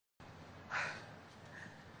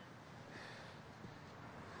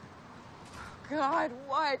God,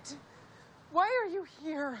 what? Why are you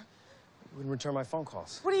here? You wouldn't return my phone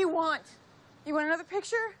calls. What do you want? You want another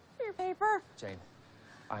picture for your paper? Jane,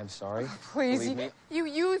 I'm sorry. Oh, please, Believe me. you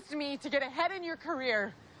used me to get ahead in your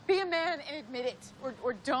career. Be a man and admit it,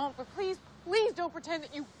 or don't. But please, please don't pretend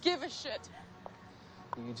that you give a shit.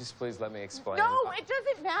 Will you just please let me explain? No, it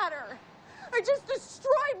doesn't matter. I just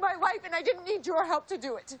destroyed my life, and I didn't need your help to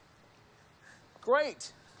do it.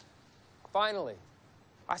 Great. Finally.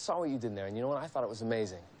 I saw what you did there, and you know what? I thought it was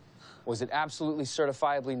amazing. Was it absolutely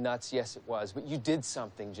certifiably nuts? Yes, it was. But you did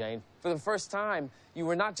something, Jane. For the first time, you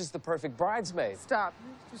were not just the perfect bridesmaid. Stop.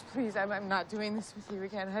 Just please, I'm not doing this with you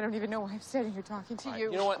again. I don't even know why I'm standing here talking to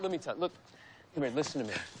you. You know what? Let me tell you. Look, come here, listen to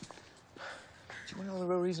me. Do you want to know the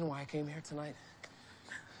real reason why I came here tonight?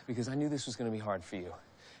 Because I knew this was going to be hard for you.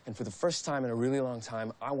 And for the first time in a really long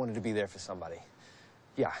time, I wanted to be there for somebody.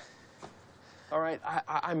 Yeah. All right,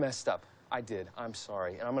 I messed up. I did. I'm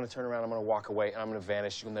sorry. And I'm going to turn around, I'm going to walk away, and I'm going to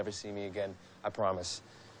vanish. You'll never see me again. I promise.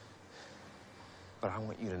 But I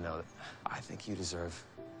want you to know that I think you deserve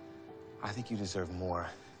more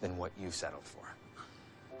than what you've settled for.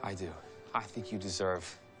 I do. I think you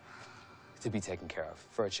deserve to be taken care of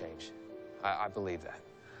for a change. I believe that.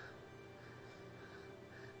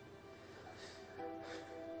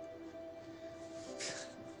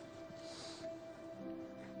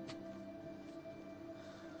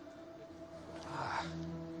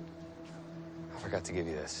 I forgot to give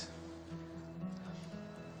you this.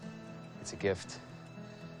 It's a gift,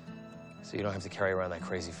 so you don't have to carry around that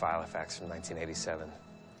crazy Filofax from 1987.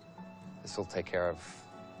 This will take care of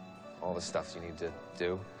all the stuff you need to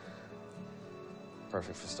do.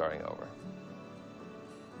 Perfect for starting over.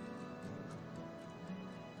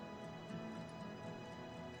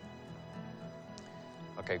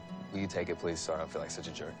 Okay, will you take it, please, so I don't feel like such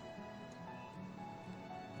a jerk?